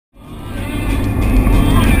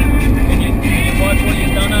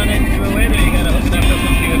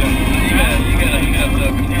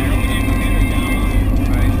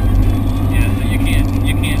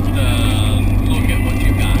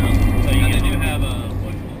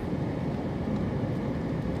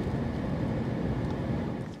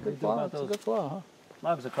flow. It's a good flow, huh?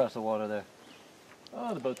 Logs across the water there.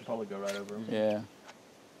 Oh, the boats will probably go right over them. Yeah.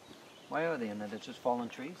 Why are they in there? They're just fallen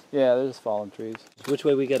trees? Yeah, they're just fallen trees. Which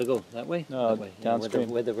way we got to go? That way? No, that way. downstream.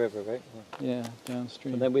 Yeah, with the river, right? Yeah,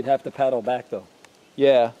 downstream. And then we'd have to paddle back, though.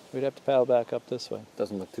 Yeah, we'd have to paddle back up this way.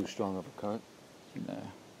 Doesn't look too strong of a current. No.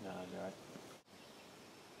 No, you're right.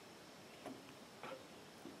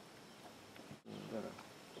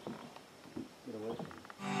 Get away.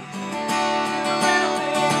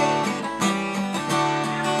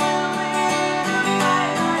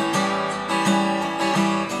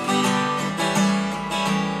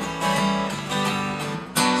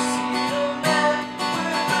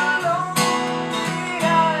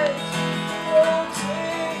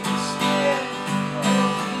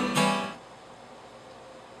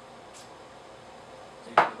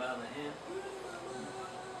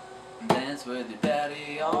 Dance with your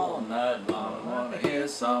daddy all night long. Wanna hear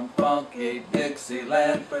some funky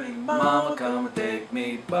Dixieland. Mama, come and take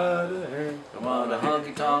me by the hand. I wanna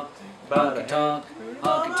honky tonk, honky tonk,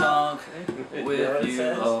 honky tonk with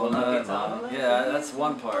you all night long. Yeah, that's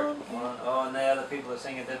one part. Oh, and the other people are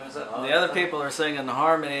singing different stuff. The other people are singing the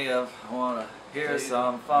harmony of I wanna hear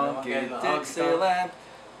some funky Dixieland.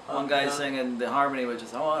 One guy's singing the harmony, which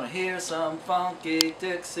is I want to hear some funky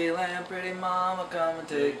Dixieland. Pretty mama, come and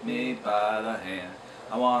take me by the hand.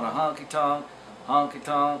 I want a honky tonk, honky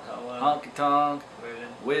tonk, honky tonk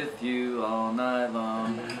with you all night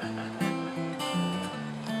long.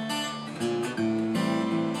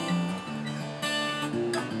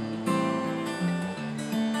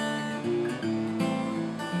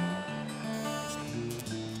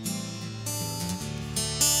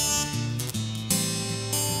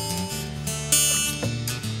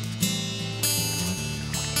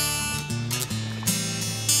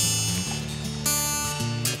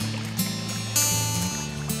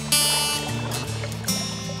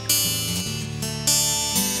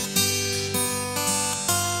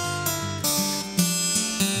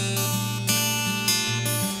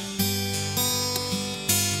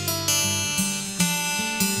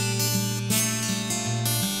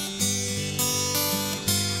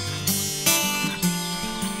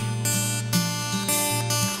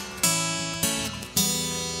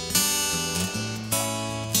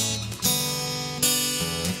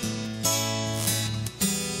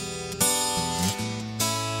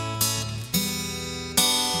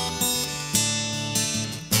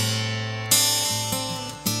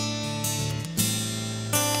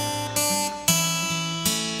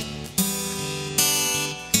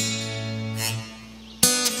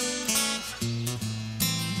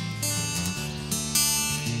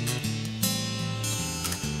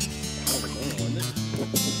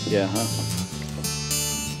 Yeah, huh?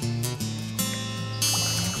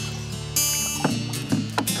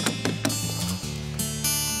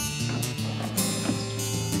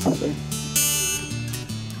 See?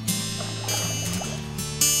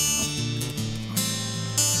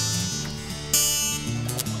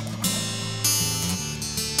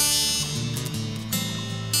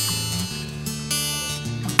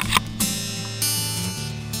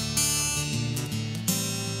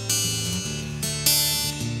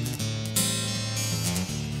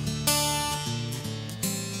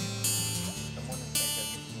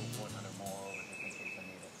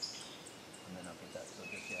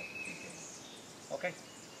 Okay.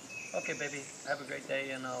 Okay, baby. Have a great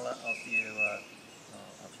day, and I'll see you.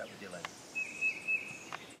 I'll chat with you later.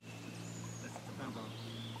 It depends on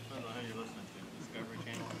how you're listening to Discovery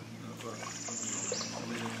Channel.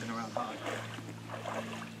 Somebody that's been around hog.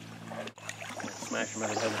 Smash him out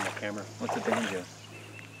of the head with my camera. What's the danger?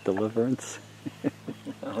 Deliverance.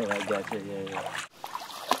 Oh, I gotcha. Yeah.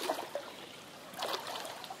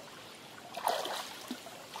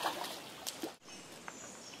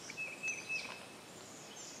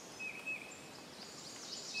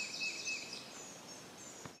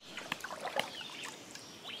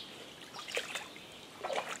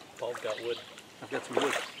 Paul's got wood. I've got some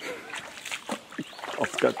wood.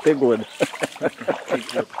 Paul's got big wood.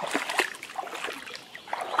 Big wood.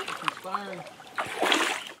 It's inspiring.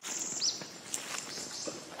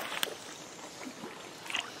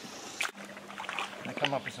 I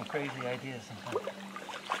come up with some crazy ideas sometimes.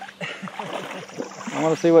 I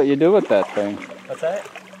want to see what you do with that thing. What's that?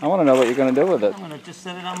 I want to know what you're going to do with it. I'm going to just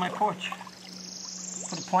set it on my porch.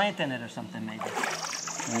 Put a plant in it or something, maybe.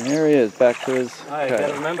 And here he is, back to his All right,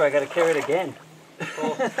 gotta remember, I got to carry it again.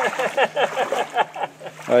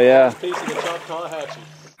 Oh, yeah. Piece of the Choctawhatchee.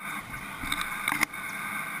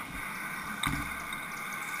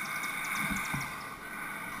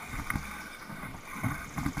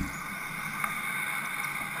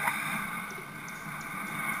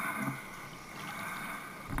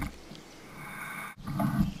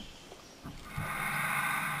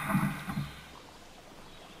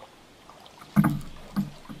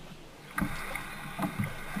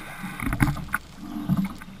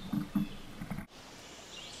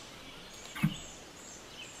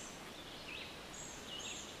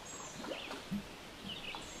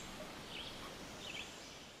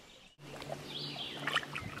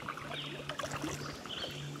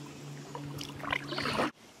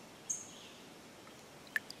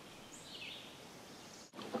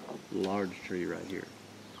 large tree right here.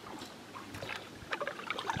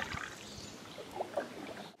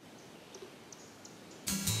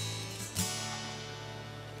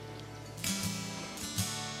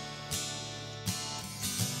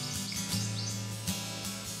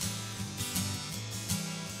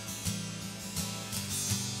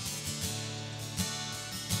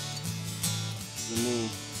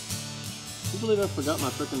 I believe I forgot my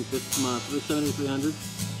frickin' 7300.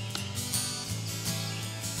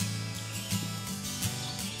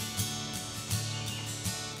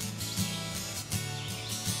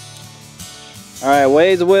 All right,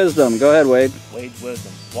 Wade's wisdom. Go ahead, Wade. Wade's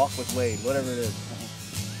wisdom. Walk with Wade, whatever it is.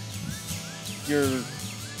 Your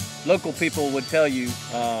local people would tell you,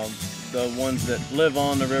 the ones that live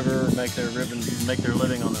on the river, make their living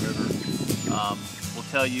on the river, will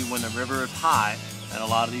tell you when the river is high, and a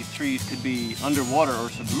lot of these trees could be underwater or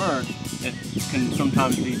submerged, it can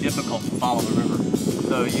sometimes be difficult to follow the river.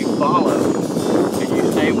 So you follow and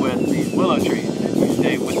you stay with these willow trees. If you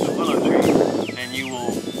stay with the willow trees, then you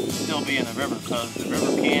will still be in the river, because the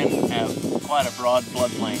river can have quite a broad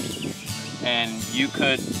floodplain. And you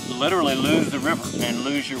could literally lose the river and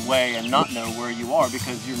lose your way and not know where you are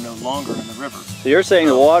because you're no longer in the river. So you're saying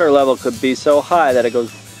the water level could be so high that it goes...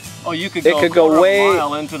 Oh, you could go way a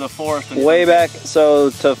mile into the forest. And way back,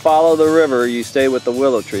 so to follow the river, you stay with the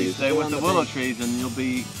willow trees. You stay with the willow trees and you'll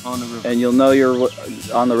be on the river. And you'll know you're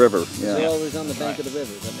on the river. Yeah. They're always on the bank of the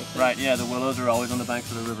river, does that make sense? Right, yeah, the willows are always on the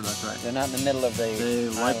banks of the river, that's right. They're not in the middle of the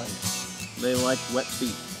island. They like wet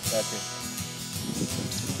feet. That's it.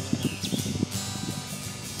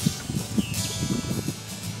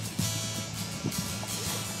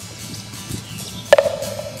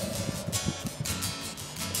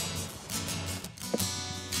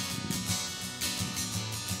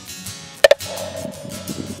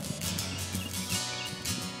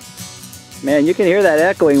 Man, you can hear that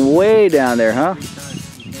echoing way down there, huh? You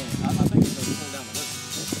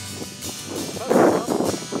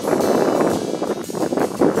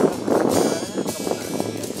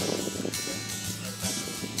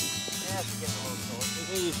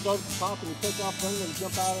start at the top and you take off then and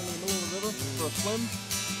jump out into the middle of the river for a swim.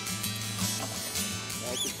 Yeah,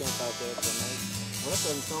 I could jump out there for a night. Well, that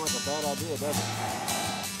doesn't sound like a bad idea, does it?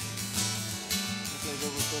 If they go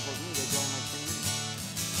over circles me, they're going like me.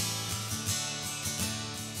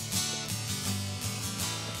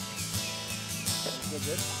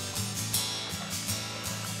 Good.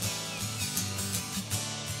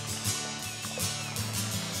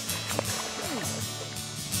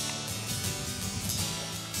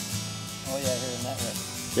 Oh yeah, here in that river.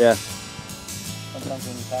 Yeah. Sometimes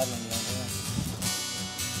when you're paddling, you don't hear them.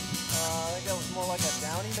 I think that was more like a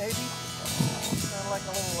downy, maybe. Kind of like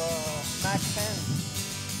a little Mac 10.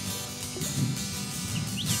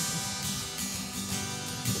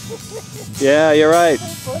 Yeah, you're right.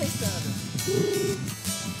 Funny sounding. Hey,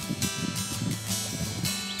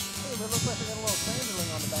 but it looks like we got a little sanderling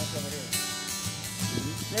on the bank over here.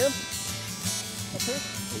 See him? Up here?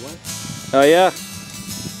 A what? Oh yeah.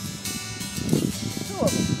 Two of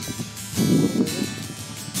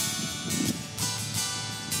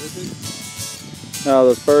them. Oh,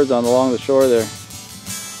 those birds along the shore there.